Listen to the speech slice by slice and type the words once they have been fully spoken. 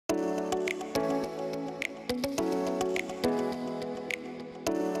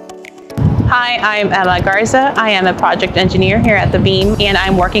Hi, I'm Emma Garza. I am a project engineer here at the Beam, and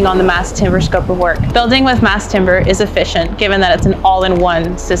I'm working on the mass timber scope of work. Building with mass timber is efficient, given that it's an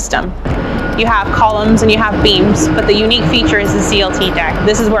all-in-one system. You have columns and you have beams, but the unique feature is the CLT deck.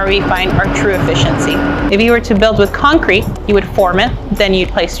 This is where we find our true efficiency. If you were to build with concrete, you would form it, then you'd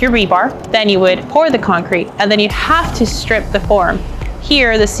place your rebar, then you would pour the concrete, and then you'd have to strip the form.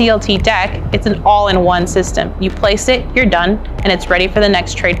 Here, the CLT deck, it's an all-in-one system. You place it, you're done, and it's ready for the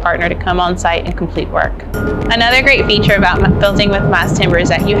next trade partner to come on site and complete work. Another great feature about building with mass timber is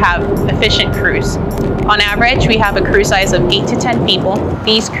that you have efficient crews. On average, we have a crew size of 8 to 10 people.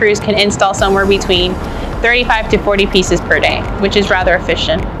 These crews can install somewhere between 35 to 40 pieces per day, which is rather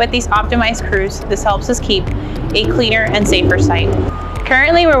efficient. With these optimized crews, this helps us keep a cleaner and safer site.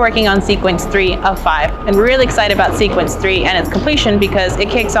 Currently, we're working on sequence 3 of 5, and we're really excited about sequence 3 and its completion because it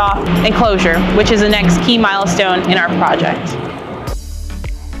kicks off enclosure, which is the next key milestone in our project.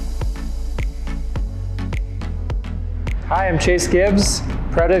 Hi, I'm Chase Gibbs,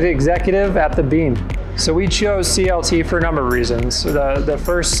 product executive at the Beam. So we chose CLT for a number of reasons. The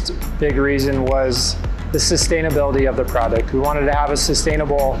first big reason was the sustainability of the product. We wanted to have a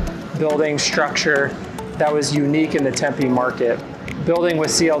sustainable building structure that was unique in the Tempe market. Building with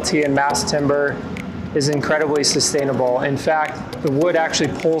CLT and mass timber is incredibly sustainable. In fact, the wood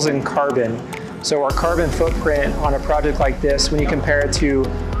actually pulls in carbon. So our carbon footprint on a project like this, when you compare it to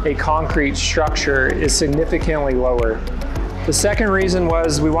a concrete structure, is significantly lower. The second reason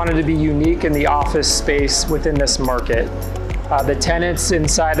was we wanted to be unique in the office space within this market. The tenants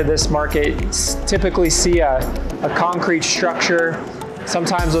inside of this market typically see a concrete structure.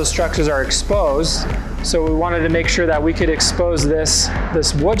 Sometimes those structures are exposed. So we wanted to make sure that we could expose this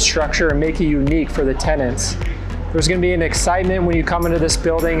wood structure and make it unique for the tenants. There's going to be an excitement when you come into this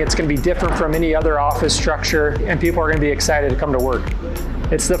building. It's going to be different from any other office structure, and people are going to be excited to come to work.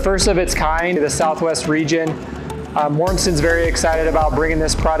 It's the first of its kind in the Southwest region. Mortenson's very excited about bringing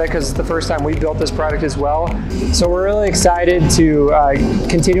this product because it's the first time we built this product as well. So we're really excited to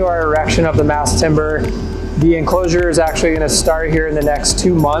continue our erection of the mass timber. The enclosure is actually going to start here in the next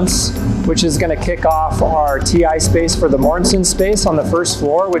 2 months, which is going to kick off our TI space for the Mortenson space on the first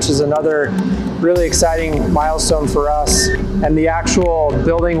floor, which is another really exciting milestone for us. And the actual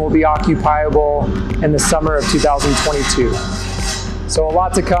building will be occupiable in the summer of 2022. So a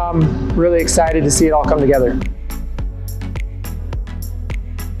lot to come, really excited to see it all come together.